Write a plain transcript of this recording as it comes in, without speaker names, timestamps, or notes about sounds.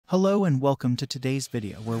Hello and welcome to today's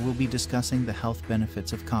video where we'll be discussing the health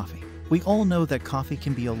benefits of coffee. We all know that coffee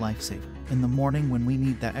can be a lifesaver in the morning when we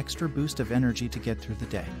need that extra boost of energy to get through the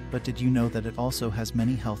day. But did you know that it also has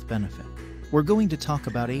many health benefits? We're going to talk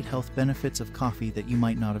about 8 health benefits of coffee that you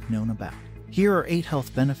might not have known about. Here are 8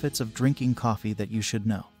 health benefits of drinking coffee that you should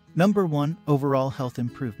know. Number 1. Overall health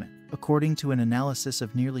improvement. According to an analysis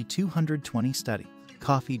of nearly 220 studies,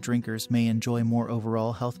 coffee drinkers may enjoy more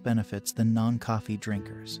overall health benefits than non-coffee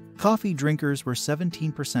drinkers. Coffee drinkers were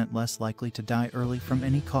 17% less likely to die early from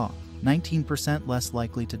any cause, 19% less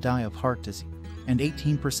likely to die of heart disease, and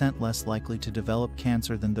 18% less likely to develop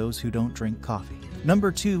cancer than those who don't drink coffee.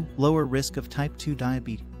 Number 2. Lower risk of type 2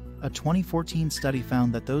 diabetes. A 2014 study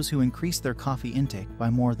found that those who increased their coffee intake by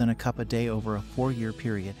more than a cup a day over a 4-year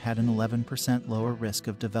period had an 11% lower risk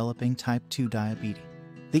of developing type 2 diabetes.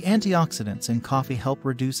 The antioxidants in coffee help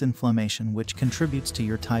reduce inflammation, which contributes to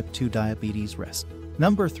your type 2 diabetes risk.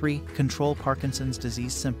 Number 3. Control Parkinson's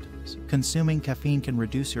disease symptoms. Consuming caffeine can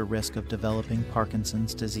reduce your risk of developing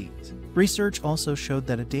Parkinson's disease. Research also showed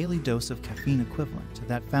that a daily dose of caffeine equivalent to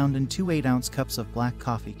that found in 2 8-ounce cups of black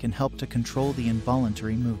coffee can help to control the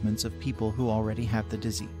involuntary movements of people who already have the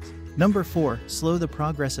disease. Number 4. Slow the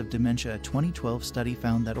progress of dementia. A 2012 study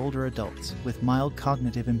found that older adults with mild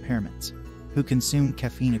cognitive impairments who consumed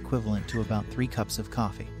caffeine equivalent to about 3 cups of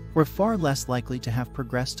coffee were far less likely to have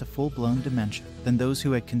progressed to full-blown dementia than those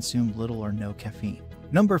who had consumed little or no caffeine.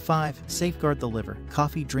 Number 5. Safeguard the liver.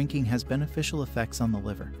 Coffee drinking has beneficial effects on the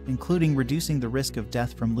liver, including reducing the risk of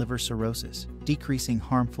death from liver cirrhosis, decreasing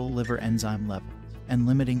harmful liver enzyme levels, and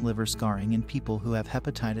limiting liver scarring in people who have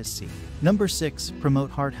hepatitis C. Number 6.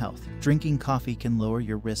 Promote heart health. Drinking coffee can lower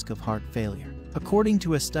your risk of heart failure. According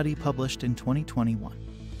to a study published in 2021,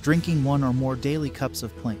 drinking 1 or more daily cups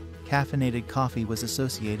of plain, caffeinated coffee was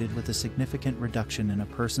associated with a significant reduction in a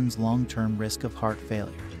person's long-term risk of heart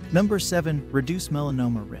failure. Number 7. Reduce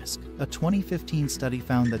melanoma risk. A 2015 study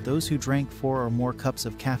found that those who drank 4 or more cups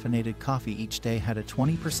of caffeinated coffee each day had a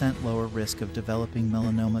 20% lower risk of developing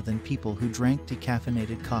melanoma than people who drank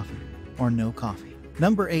decaffeinated coffee or no coffee.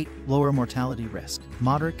 Number 8. Lower mortality risk.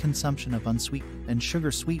 Moderate consumption of unsweetened and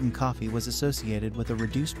sugar-sweetened coffee was associated with a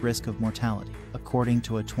reduced risk of mortality, according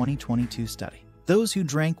to a 2022 study. Those who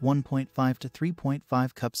drank 1.5 to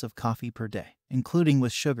 3.5 cups of coffee per day, including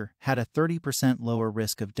with sugar, had a 30% lower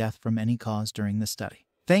risk of death from any cause during the study.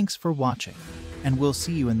 Thanks for watching, and we'll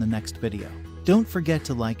see you in the next video. Don't forget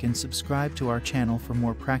to like and subscribe to our channel for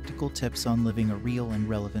more practical tips on living a real and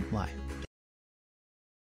relevant life.